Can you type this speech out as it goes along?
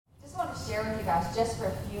share with you guys just for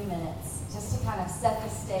a few minutes, just to kind of set the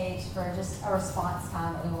stage for just a response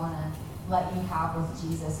time that we want to let you have with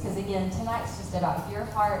Jesus. Because again, tonight's just about your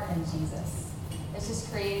heart and Jesus. It's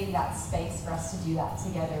just creating that space for us to do that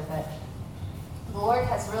together. But the Lord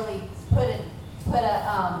has really put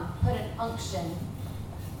an unction.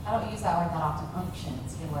 I don't use that word that often. Unction,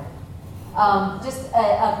 it's a good word. Just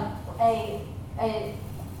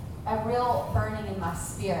a real burning in my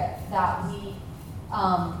spirit that we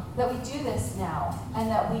do this now, and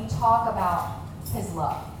that we talk about His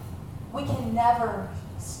love. We can never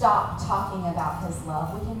stop talking about His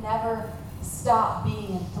love. We can never stop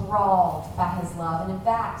being enthralled by His love. And in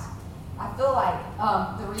fact, I feel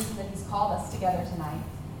like the reason that He's called us together tonight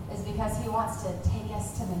is because He wants to take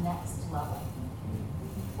us to the next level.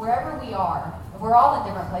 Wherever we are, we're all in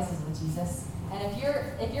different places with Jesus. And if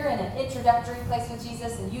you're in an introductory place with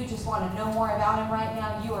Jesus and you just want to know more about Him right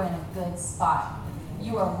now, you are in a good spot.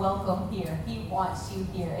 You are welcome here. He wants you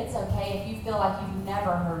here. It's okay if you feel like you've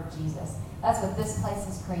never heard Jesus. That's what this place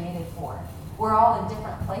is created for. We're all in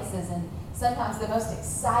different places, and sometimes the most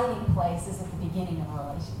exciting place is at the beginning of a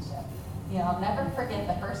relationship. You know, I'll never forget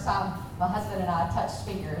the first time my husband and I touched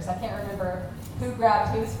fingers. I can't remember who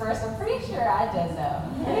grabbed whose first. I'm pretty sure I did, though.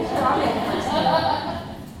 I'm pretty sure I made the first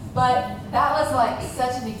move. But that was like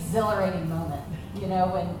such an exhilarating moment, you know,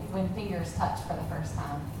 when fingers touch for the first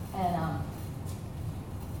time. And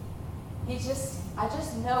I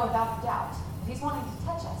just know without a doubt that He's wanting to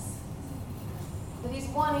touch us. That He's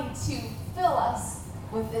wanting to fill us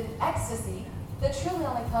with an ecstasy that truly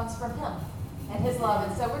only comes from Him and His love.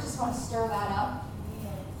 And so we just want to stir that up.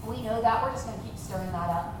 We know that. We're just going to keep stirring that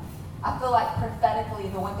up. I feel like prophetically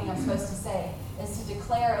the one thing I'm supposed to say is to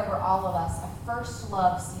declare over all of us a first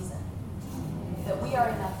love season. That we are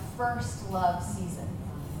in a first love season.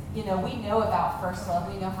 You know, we know about first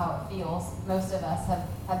love. We know how it feels. Most of us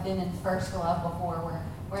have been in first love before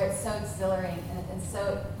where it's so exhilarating and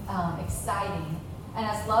so exciting. And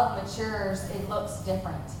as love matures, it looks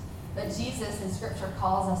different. But Jesus in Scripture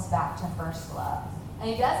calls us back to first love. And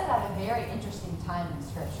He does it at a very interesting time in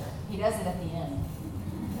Scripture. He does it at the end.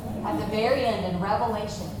 At the very end in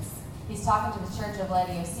Revelations, He's talking to the church of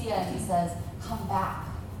Laodicea and He says, come back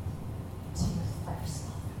to your first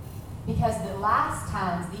love. Because the last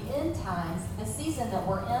times, the end times, the season that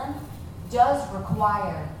we're in does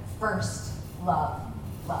require first love.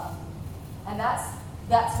 And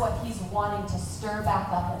that's what He's wanting to stir back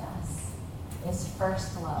up in us, is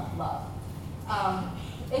first love.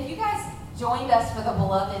 If you guys joined us for the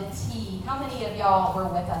beloved tea, how many of y'all were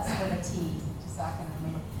with us for the tea? Just so I can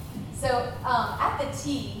remember. So at the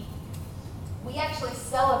tea, we actually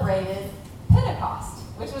celebrated Pentecost,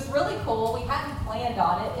 which was really cool. We hadn't planned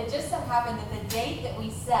on it. It just so happened that the date that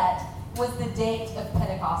we set was the date of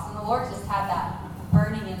Pentecost, and the Lord just had that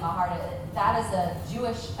burning in my heart. That is a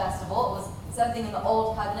Jewish festival. It was something in the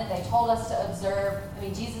Old Covenant. They told us to observe.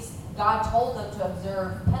 God told them to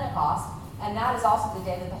observe Pentecost, and that is also the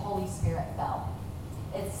day that the Holy Spirit fell.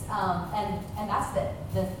 It's and that's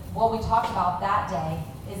the what we talked about that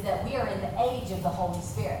day is that we are in the age of the Holy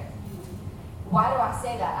Spirit. Why do I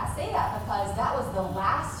say that? I say that because that was the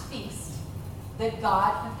last feast that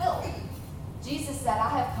God fulfilled. Jesus said, I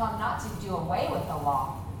have come not to do away with the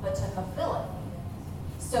law, but to fulfill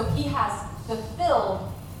it. So He has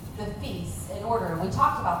fulfilled the feast in order. And we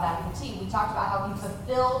talked about that in the tea. We talked about how He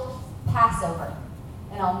fulfilled Passover.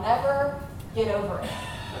 And I'll never get over it.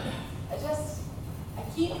 I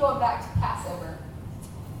keep going back to Passover.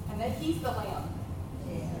 And that He's the Lamb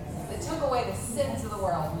that took away the sins of the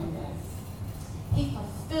world. He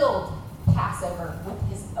fulfilled Passover with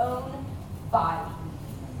His own body.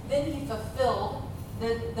 Then He fulfilled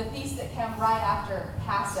the feast that came right after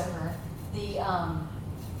Passover, the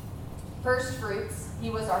first fruits. He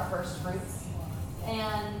was our first fruits.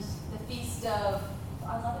 And the feast of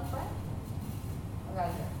unleavened bread? I got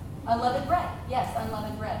it here. Unleavened bread. Yes,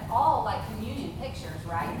 unleavened bread. All like communion pictures,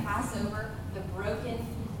 right? Passover, the broken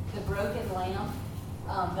lamb,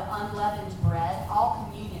 the unleavened bread, all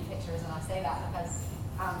communion pictures. And I say that because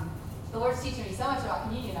the Lord's teaching me so much about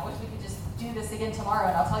communion. I wish we could just do this again tomorrow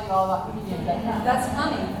and I'll tell you all about communion, but that's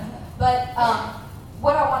coming. But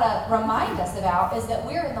what I want to remind us about is that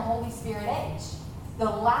we're in the Holy Spirit age. The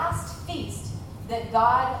last feast that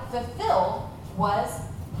God fulfilled was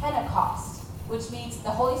Pentecost, which means the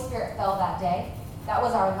Holy Spirit fell that day. That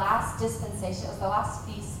was our last dispensation. It was the last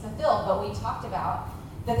feast fulfilled, but we talked about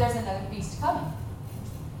that there's another feast coming.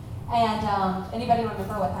 And anybody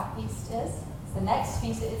remember what that feast is? It's the next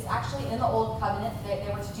feast. It's actually in the Old Covenant. They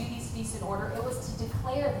were to do these feasts in order. It was to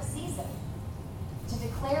declare the season. To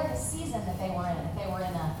declare the season that they were in. If they were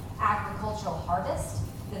in an agricultural harvest,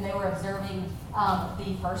 then they were observing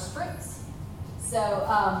the first fruits. So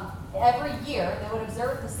every year they would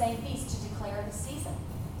observe the same feast to declare the season.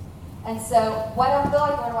 And so what I feel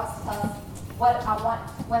like the Lord wants to tell us,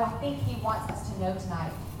 what I think He wants us to know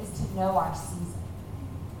tonight is to know our season.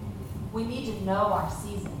 We need to know our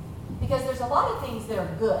season. Because there's a lot of things that are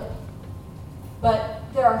good, but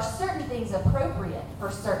there are certain things appropriate for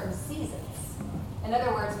certain seasons. In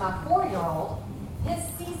other words, my 4-year-old, his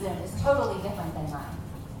season is totally different than mine.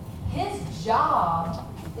 His job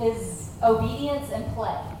is obedience and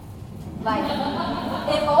play. Like,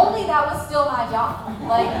 if only that was still my job.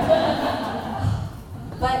 Like,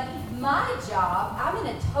 but my job, I'm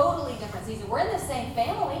in a totally different season. We're in the same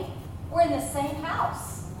family. We're in the same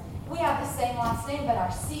house. We have the same last name, but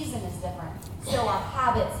our season is different. So our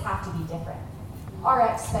habits have to be different. Our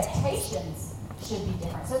expectations should be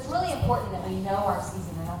different. So it's really important that we know our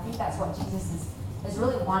season, and I think that's what Jesus is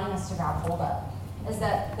really wanting us to grab hold of, is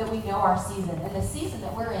that we know our season. And the season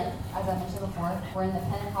that we're in, as I mentioned before, we're in the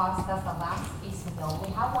Pentecost. That's the last feast of Bill.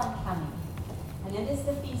 We have one coming, and it is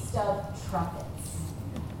the Feast of Trumpets.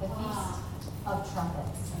 The Feast of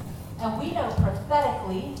Trumpets. And we know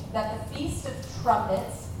prophetically that the Feast of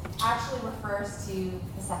Trumpets actually refers to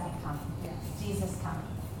the second coming, Jesus coming.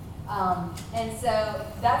 And so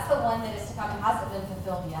that's the one that is to come. It hasn't been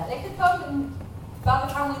fulfilled yet. It could come by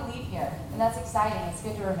the time we leave here, and that's exciting. It's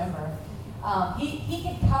good to remember. He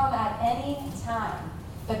could come at any time,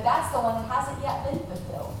 but that's the one that hasn't yet been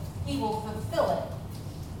fulfilled. He will fulfill it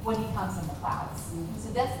when He comes in the clouds.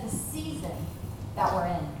 So that's the season that we're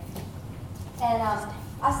in. And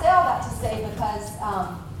I say all that to say because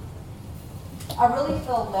I really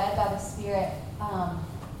feel led by the Spirit.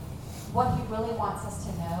 What He really wants us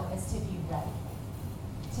to know is to be ready.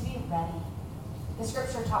 To be ready. The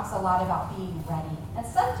Scripture talks a lot about being ready. And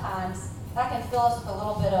sometimes that can fill us with a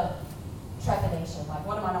little bit of trepidation. Like,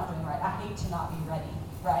 what am I not doing right? I hate to not be ready,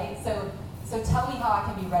 right? So tell me how I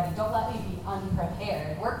can be ready. Don't let me be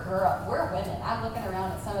unprepared. We're women. I'm looking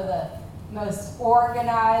around at some of the most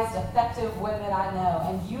organized, effective women I know,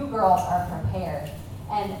 and you girls are prepared.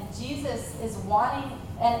 And Jesus is wanting,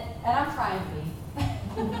 and I'm trying to be.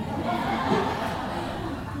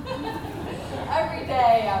 Every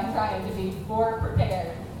day I'm trying to be more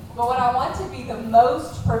prepared. But what I want to be the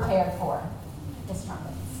most prepared for is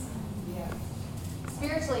trumpets. Yeah.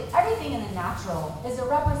 Spiritually, everything in the natural is a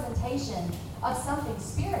representation of something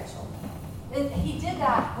spiritual. He did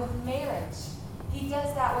that with marriage. He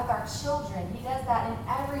does that with our children. He does that in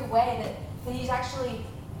every way that He's actually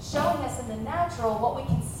showing us in the natural what we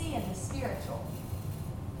can see in the spiritual.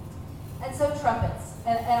 And so trumpets.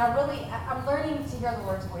 And I'm learning to hear the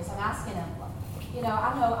Lord's voice. I'm asking Him,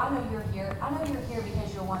 I know you're here. I know you're here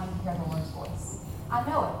because you're wanting to hear the Lord's voice. I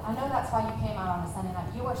know it. I know that's why you came out on a Sunday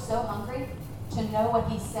night. You are so hungry to know what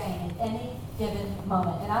He's saying in any given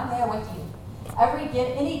moment. And I'm there with you.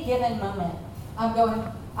 Any given moment, I'm going,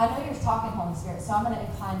 I know you're talking, Holy Spirit, so I'm going to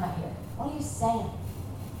incline my ear. What are you saying?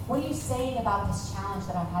 What are you saying about this challenge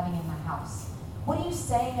that I'm having in my house? What are you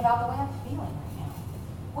saying about the way I'm feeling right now?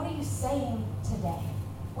 What are you saying today?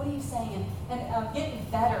 What are you saying? And I'm getting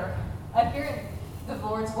better at hearing the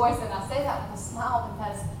Lord's voice, and I say that with a smile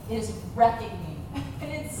because it is wrecking me.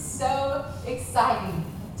 And it's so exciting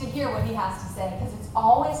to hear what He has to say because it's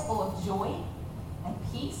always full of joy and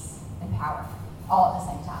peace and power all at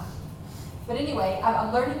the same time. But anyway,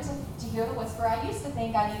 I'm learning to hear the whisper. I used to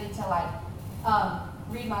think I needed to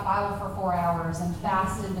read my Bible for 4 hours and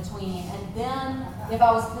fast in between. And then if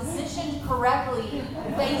I was positioned correctly,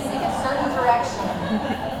 facing a certain direction,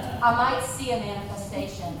 I might see a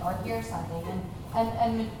manifestation or hear something.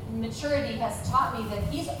 And maturity has taught me that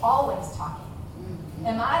He's always talking.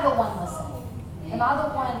 Am I the one listening? Am I the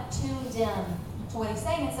one tuned in to what He's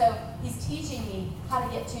saying? And so He's teaching me how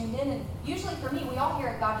to get tuned in. And usually for me, we all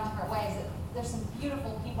hear God in different ways. There's some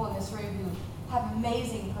beautiful people in this room who have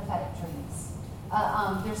amazing prophetic dreams.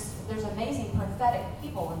 There's amazing prophetic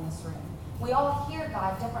people in this room. We all hear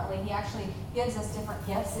God differently. He actually gives us different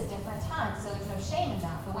gifts at different times, so there's no shame in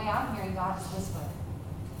that. The way I'm hearing God is whispering.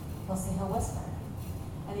 He'll whisper.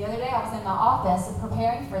 And the other day I was in my office and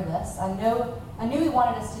preparing for this. I knew He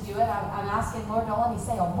wanted us to do it. I'm asking, Lord, don't let me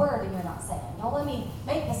say a word that you're not saying. Don't let me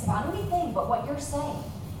make this about anything but what you're saying.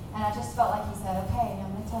 And I just felt like He said, okay,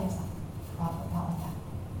 I'm going to tell you something. Probably not like that.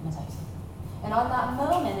 I'm going to tell you something. And on that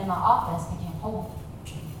moment in my office became holy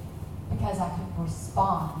because I could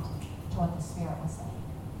respond to what the Spirit was saying.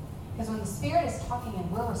 Because when the Spirit is talking and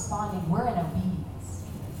we're responding, we're in obedience.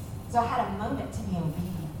 So I had a moment to be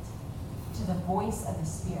obedient to the voice of the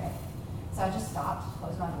Spirit. So I just stopped,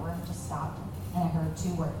 closed my door, just stopped, and I heard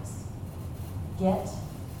 2 words. Get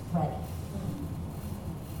ready.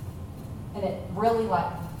 And it really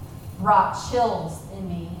brought chills in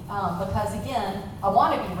me because again, I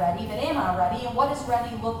want to be ready, but am I ready? And what does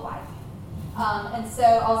ready look like? And so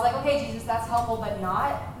I was like, okay, Jesus, that's helpful, but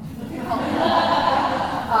not helpful.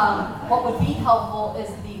 What would be helpful is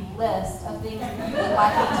the list of things that you would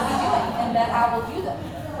like me to be doing, and that I will do them.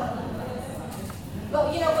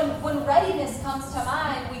 But when readiness comes to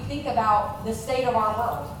mind, we think about the state of our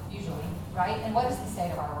world, usually, right? And what is the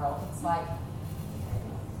state of our world? It's like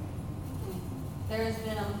there has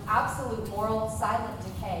been an absolute moral silent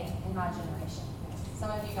decay in my generation.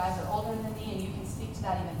 Some of you guys are older than me, and you can speak to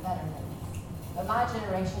that even better than me. But my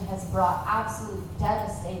generation has brought absolute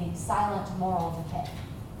devastating silent moral decay.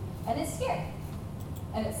 And it's scary.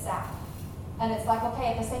 And it's sad. And it's like,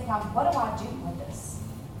 okay, at the same time, what do I do with this?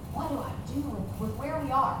 What do I do with where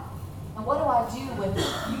we are? And what do I do with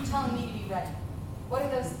you telling me to be ready? What are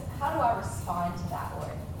those? How do I respond to that,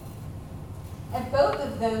 Lord? And both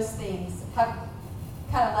of those things have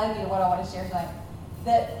kind of led me to what I want to share tonight.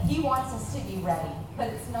 That He wants us to be ready, but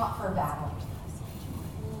it's not for battle.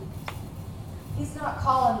 He's not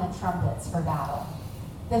calling the trumpets for battle.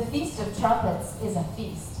 The Feast of Trumpets is a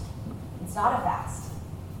feast. It's not a fast.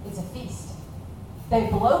 It's a feast. They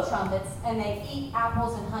blow trumpets and they eat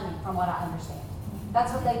apples and honey, from what I understand.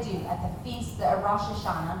 That's what they do at the feast, the Rosh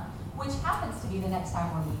Hashanah, which happens to be the next time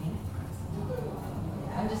we're meeting.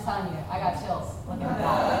 I'm just telling you, I got chills looking at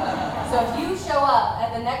that. So if you show up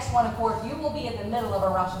at the next one accord, you will be in the middle of a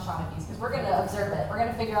Rosh Hashanah feast, because we're going to observe it. We're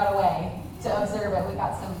going to figure out a way to observe it. We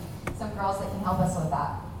got some girls that can help us with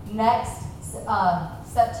that. Next,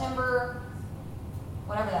 September,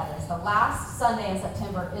 whatever that is, the last Sunday in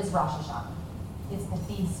September is Rosh Hashanah. It's the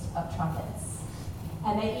Feast of Trumpets.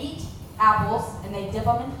 And they eat apples and they dip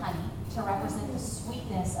them in honey to represent the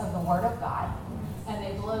sweetness of the Word of God. And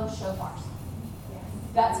they blow shofars.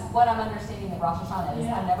 That's what I'm understanding that Rosh Hashanah is.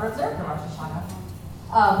 I've never observed the Rosh Hashanah.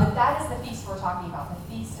 But that is the feast we're talking about, the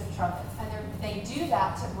Feast of Trumpets. And they do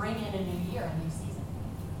that to bring in a new year, a new season.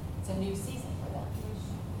 It's a new season for them.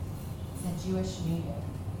 It's a Jewish New Year.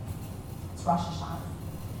 It's Rosh Hashanah.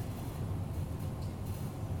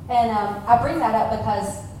 And I bring that up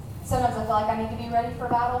because sometimes I feel like I need to be ready for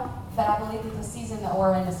battle, but I believe that the season that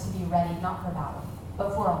we're in is to be ready, not for battle,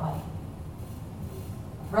 but for a wedding.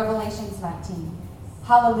 Revelations 19.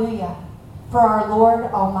 Hallelujah, for our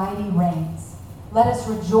Lord Almighty reigns. Let us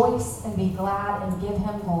rejoice and be glad and give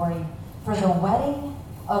Him glory, for the wedding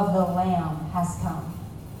of the Lamb has come,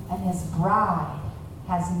 and His bride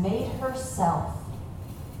has made herself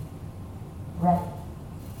ready.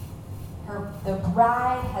 The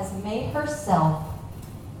bride has made herself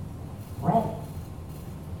ready.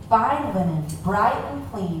 Fine linen, bright and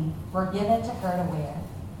clean, were given to her to wear.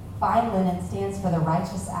 Fine linen stands for the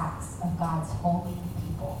righteous acts of God's holy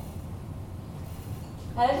people.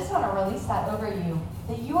 And I just want to release that over you,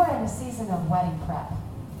 that you are in a season of wedding prep.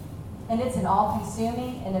 And it's an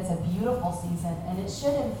all-consuming, and it's a beautiful season, and it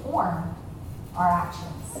should inform our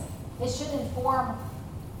actions. It should inform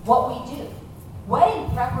what we do. Wedding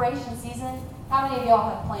preparation season, how many of y'all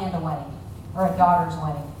have planned a wedding or a daughter's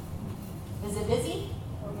wedding? Is it busy?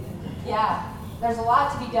 Yeah, there's a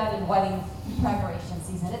lot to be done in wedding preparation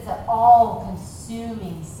season. It's an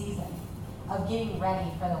all-consuming season of getting ready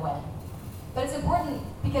for the wedding. But it's important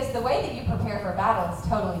because the way that you prepare for battle is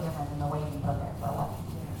totally different than the way you prepare for a wedding.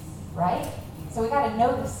 Right? So we got to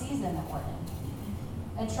know the season that we're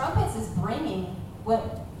in. And trumpets is bringing, when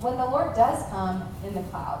the Lord does come in the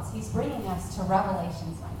clouds, He's bringing us to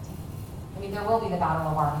Revelations 19. I mean, there will be the battle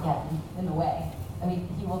of Armageddon in the way. I mean,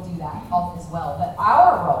 He will do that all as well. But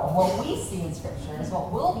our role, what we see in Scripture, is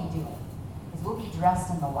what we'll be doing, is we'll be dressed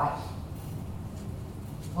in the white.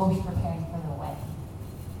 We'll be preparing for the wedding.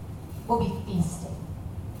 We'll be feasting.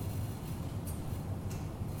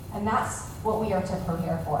 And that's what we are to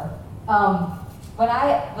prepare for. When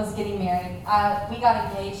I was getting married, we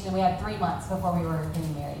got engaged and we had 3 months before we were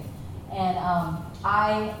getting married. And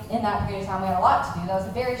in that period of time, we had a lot to do. That was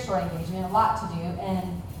a very short engagement, a lot to do.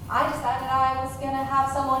 And I decided I was going to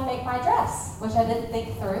have someone make my dress, which I didn't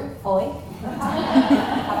think through fully. Have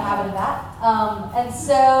a habit of that. And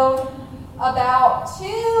so about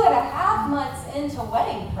 2.5 months into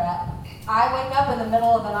wedding prep, I wake up in the middle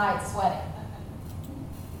of the night sweating.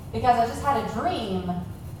 Because I just had a dream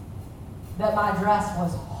that my dress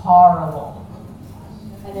was horrible.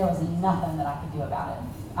 And there was nothing that I could do about it.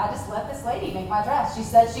 I just let this lady make my dress. She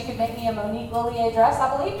said she could make me a Monique Lillier dress.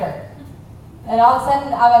 I believed her. And all of a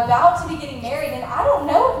sudden, I'm about to be getting married, and I don't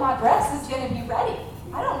know if my dress is going to be ready.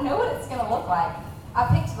 I don't know what it's going to look like. I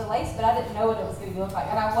picked the lace, but I didn't know what it was going to look like.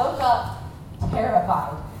 And I woke up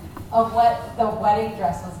terrified of what the wedding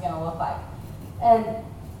dress was going to look like. And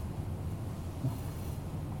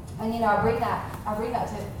And I bring that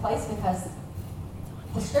to place because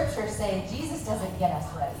the scriptures say Jesus doesn't get us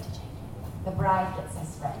ready. The bride gets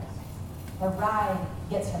us ready. The bride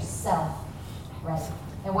gets herself ready.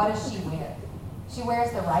 And what does she wear? She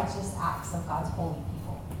wears the righteous acts of God's holy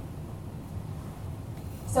people.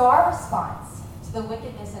 So our response to the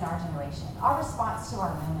wickedness in our generation, our response to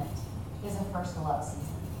our moment is a first love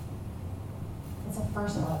season. It's a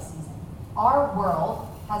first love season. Our world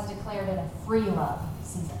has declared it a free love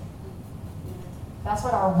season. That's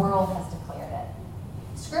what our world has declared it.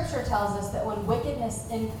 Scripture tells us that when wickedness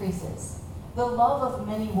increases, the love of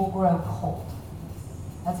many will grow cold.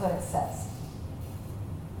 That's what it says.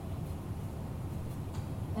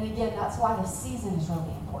 And again, that's why the season is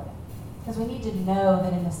really important. Because we need to know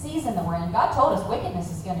that in the season that we're in, God told us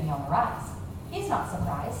wickedness is going to be on the rise. He's not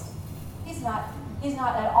surprised. He's not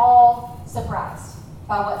at all surprised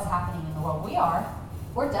by what's happening in the world. We are.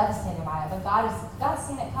 We're devastated by it, but God's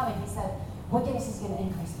seen it coming. He said, wickedness is going to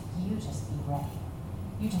increase, but you just be ready.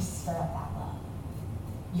 You just stir up that love.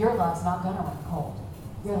 Your love's not going to run cold.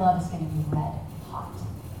 Your love is going to be red hot.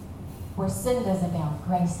 Where sin does abound,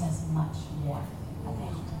 grace does much more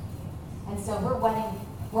abound. And so we're wedding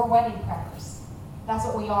preppers. That's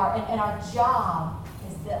what we are. And our job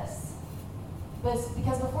is this.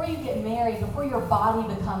 Because before you get married, before your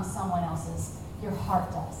body becomes someone else's, your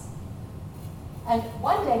heart does. And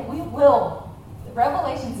one day we will.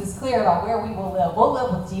 Revelations is clear about where we will live. We'll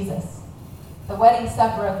live with Jesus, the wedding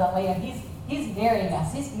supper of the Lamb. He's marrying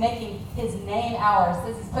us. He's making his name ours.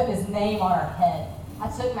 He's putting his name on our head. I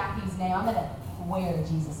took Matthew's name. I'm going to wear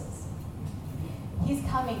Jesus's. He's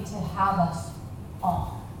coming to have us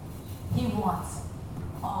all. He wants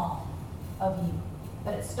all of you.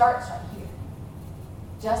 But it starts right here.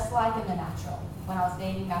 Just like in the natural. When I was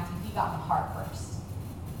dating Matthew, he got my heart first.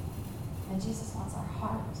 And Jesus wants our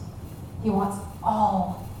heart. He wants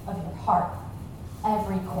all of your heart.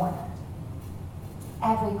 Every corner.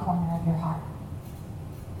 Every corner of your heart.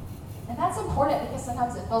 And that's important because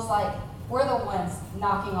sometimes it feels like we're the ones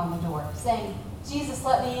knocking on the door, saying, Jesus,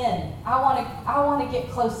 let me in. I want to get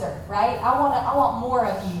closer, right? I want more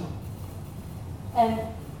of you.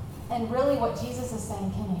 And really what Jesus is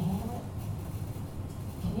saying, can you handle it?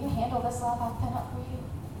 Can you handle this love I've pent up for you?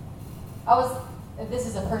 This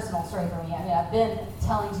is a personal story for me. I mean, I've been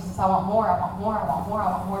telling Jesus, I want more, I want more, I want more,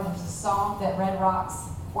 I want more. There's a song that Red Rocks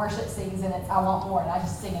worship sings, and it's I want more, and I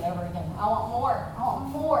just sing it over again. I want more, I want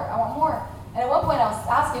more, I want more. And at one point I was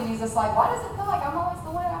asking Jesus, like, why does it feel like I'm always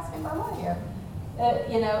the one asking for more here? And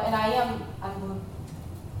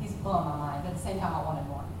he's blowing my mind. At the same time, I wanted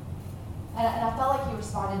more. And I felt like he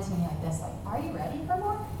responded to me like this, like, are you ready for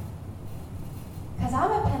more? Because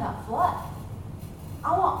I'm a pent-up flood.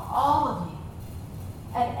 I want all of you.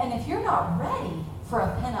 And if you're not ready for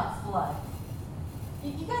a pent-up flood,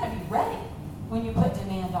 you got to be ready when you put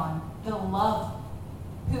demand on the love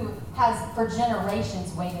who has for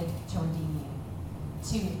generations waited to redeem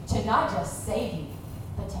you, to not just save you,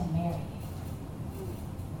 but to marry you.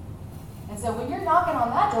 And so when you're knocking on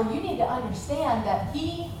that door, you need to understand that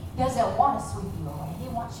he doesn't want to sweep you away. He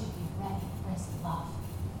wants you to be ready for his love.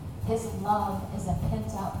 His love is a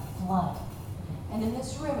pent-up flood. And in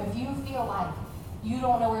this room, if you feel like you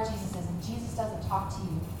don't know where Jesus is and Jesus doesn't talk to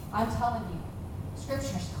you, I'm telling you,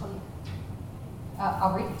 Scripture's clear.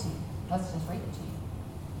 I'll read it to you. Let's just read it to you.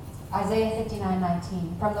 Isaiah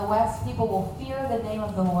 59:19. From the west, people will fear the name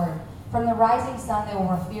of the Lord. From the rising sun, they will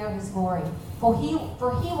revere his glory. For he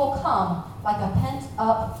will come like a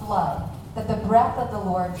pent-up flood that the breath of the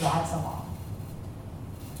Lord drives along.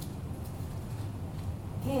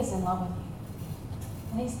 He is in love with you.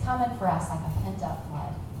 And he's coming for us like a pent-up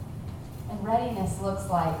flood. And readiness looks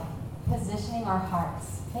like positioning our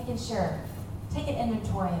hearts, making sure, take an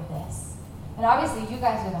inventory of this. And obviously, you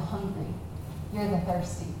guys are the hungry. You're the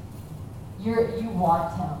thirsty. You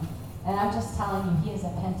want him. And I'm just telling you, he is a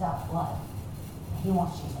pent-up flood. He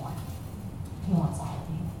wants you more. He wants all of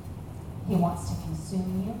you. He wants to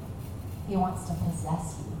consume you. He wants to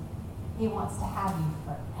possess you. He wants to have you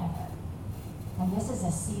forever. And this is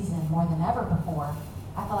a season more than ever before.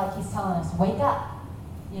 I feel like he's telling us, wake up.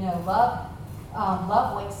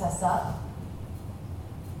 Love wakes us up.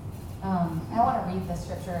 I want to read this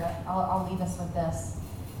scripture. I'll leave us with this.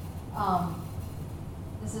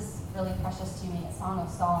 This is really precious to me. It's Song of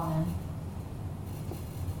Solomon.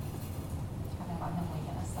 Talking about him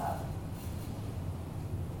waking us up.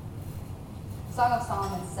 Song of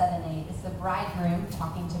Solomon 7:8. It's the bridegroom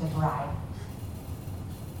talking to the bride.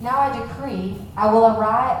 Now I decree, I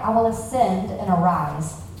will ascend and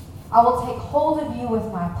arise. I will take hold of you with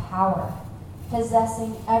my power,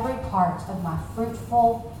 possessing every part of my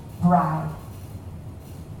fruitful bride.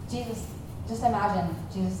 Jesus, just imagine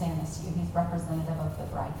Jesus saying this to you. He's representative of the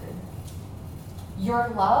bridegroom. Your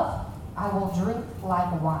love, I will drink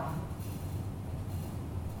like wine.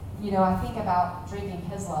 You know, I think about drinking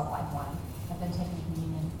his love like wine. I've been taking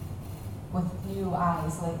communion with new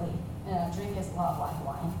eyes lately, and I drink his love like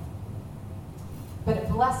wine. But it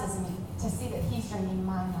blesses me to see that he's drinking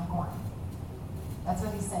mine like wine. That's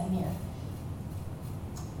what he's saying here.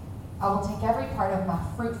 I will take every part of my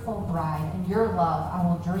fruitful bride, and your love I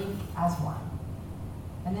will drink as wine.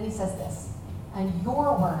 And then he says this, and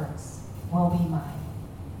your words will be mine.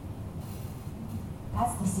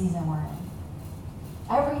 That's the season we're in.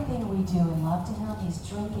 Everything we do in love to him, he's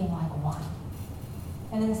drinking like wine.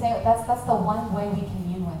 And in the same, that's the one way we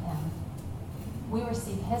commune with him. We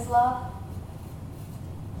receive his love,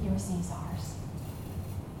 he receives ours.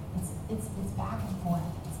 It's back and forth.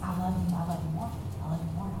 It's I love you more, I love you more,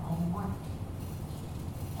 I love you more.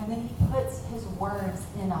 And then he puts his words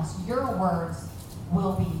in us. Your words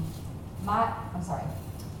will be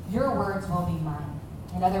your words will be mine.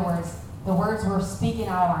 In other words, the words we're speaking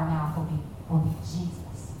out of our mouth will be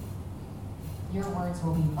Jesus. Your words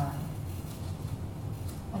will be mine.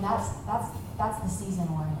 And that's the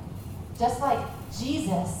season we're in. Just like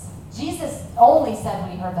Jesus only said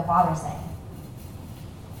what he heard the Father say.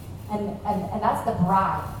 And that's the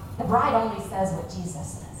bride. The bride only says what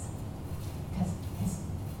Jesus says. Because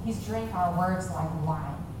he's drank our words like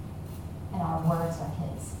wine. And our words are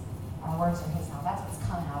his. Our words are his now. That's what's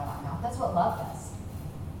coming out of our mouth. That's what love does.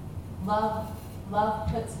 Love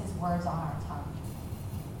puts his words on our tongue.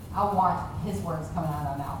 I want his words coming out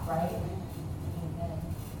of my mouth, right? Amen.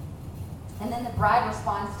 And then the bride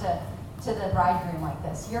responds to the bridegroom like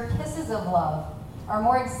this. Your kisses of love are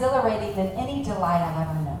more exhilarating than any delight I've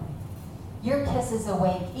ever known. Your kisses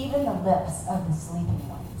awake even the lips of the sleeping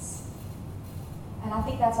ones. And I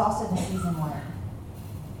think that's also the season we're in.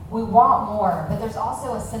 We want more, but there's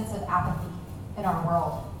also a sense of apathy in our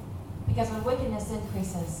world. Because when wickedness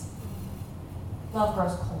increases, love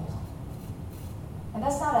grows cold. And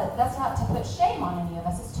that's not to put shame on any of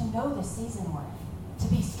us, it's to know the season we're in, to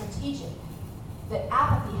be strategic. That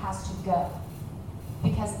apathy has to go,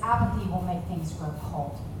 because apathy will make things grow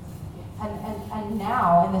cold. And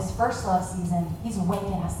now, in this first love season, he's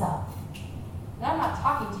waking us up. And I'm not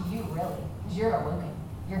talking to you, really, because you're awoken.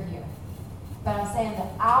 You're here. But I'm saying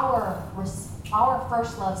that our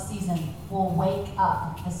first love season will wake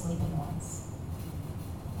up the sleeping ones.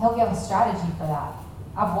 He'll give a strategy for that.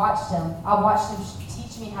 I've watched him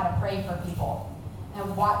teach me how to pray for people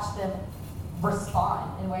and watch them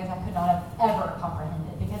respond in ways I could not have ever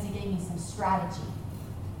comprehended, because he gave me some strategy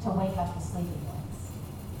to wake up the sleeping ones.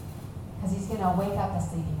 Because he's going to wake up the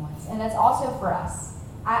sleeping ones. And that's also for us.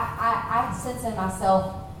 I sense in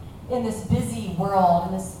myself, in this busy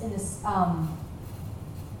world, in this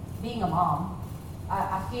being a mom,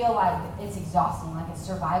 I feel like it's exhausting, like it's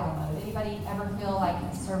survival mode. Anybody ever feel like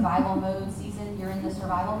it's survival mode season? You're in the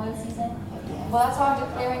survival mode season? Well, that's why I'm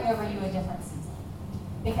declaring over you a different season.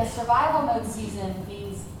 Because survival mode season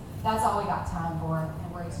means that's all we got time for,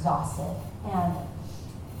 and we're exhausted. And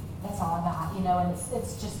that's all I got, and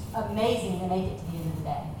it's just amazing to make it to the end of the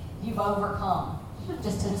day. You've overcome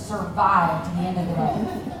just to survive to the end of the day.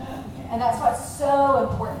 And that's what's so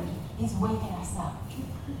important. He's waking us up.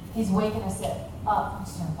 He's waking us up from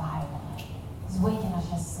survival. He's waking up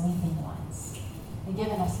the sleeping ones and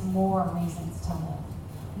giving us more reasons to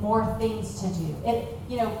live, more things to do.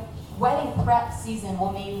 Wedding prep season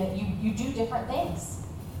will mean that you do different things.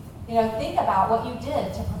 Think about what you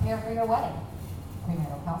did to prepare for your wedding.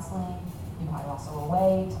 Premarital counseling, you probably lost a little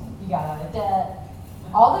weight, you got out of debt.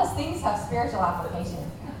 All those things have spiritual application.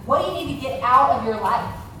 What do you need to get out of your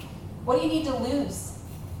life? What do you need to lose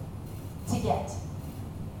to get?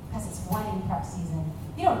 Because it's wedding prep season.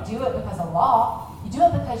 You don't do it because of law. You do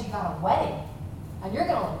it because you got a wedding. And you're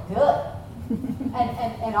going to look good.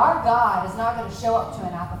 and our God is not going to show up to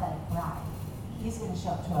an apathetic bride. He's going to show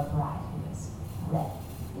up to a bride who is ready.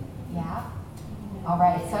 Yeah? All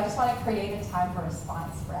right. So I just want to create a time for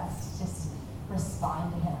response for us to just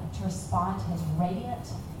respond to him, to respond to his radiant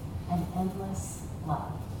and endless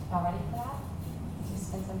love. Y'all ready for that? Just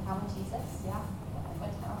spend some time with Jesus? Yeah?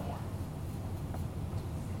 What time? Yeah.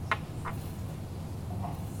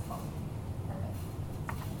 Okay. Cool. Perfect.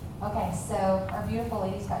 Okay, so our beautiful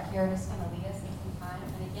ladies back here are just going to lead us in some time.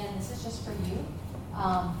 And again, this is just for you.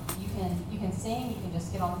 You can sing, you can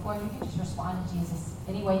just get on the floor, you can just respond to Jesus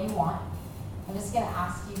any way you want. I'm just going to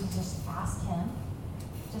ask you to just ask him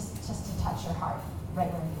just to touch your heart right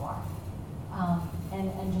where you are.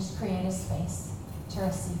 And just create a space to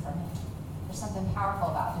receive from him. There's something powerful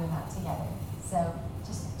about doing that together. So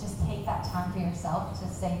just take that time for yourself to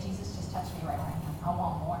say, Jesus, just touch me right where I am. I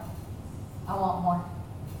want more. I want more.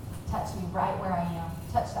 Touch me right where I am.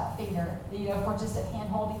 Touch that finger. You know, if we're just at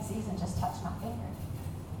hand-holding season, just touch my finger.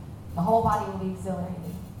 The whole body will be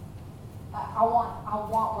exhilarated. I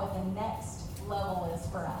want what the next level is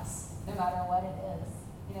for us, no matter what it is.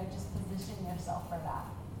 You know, just position yourself for that.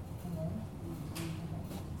 Amen.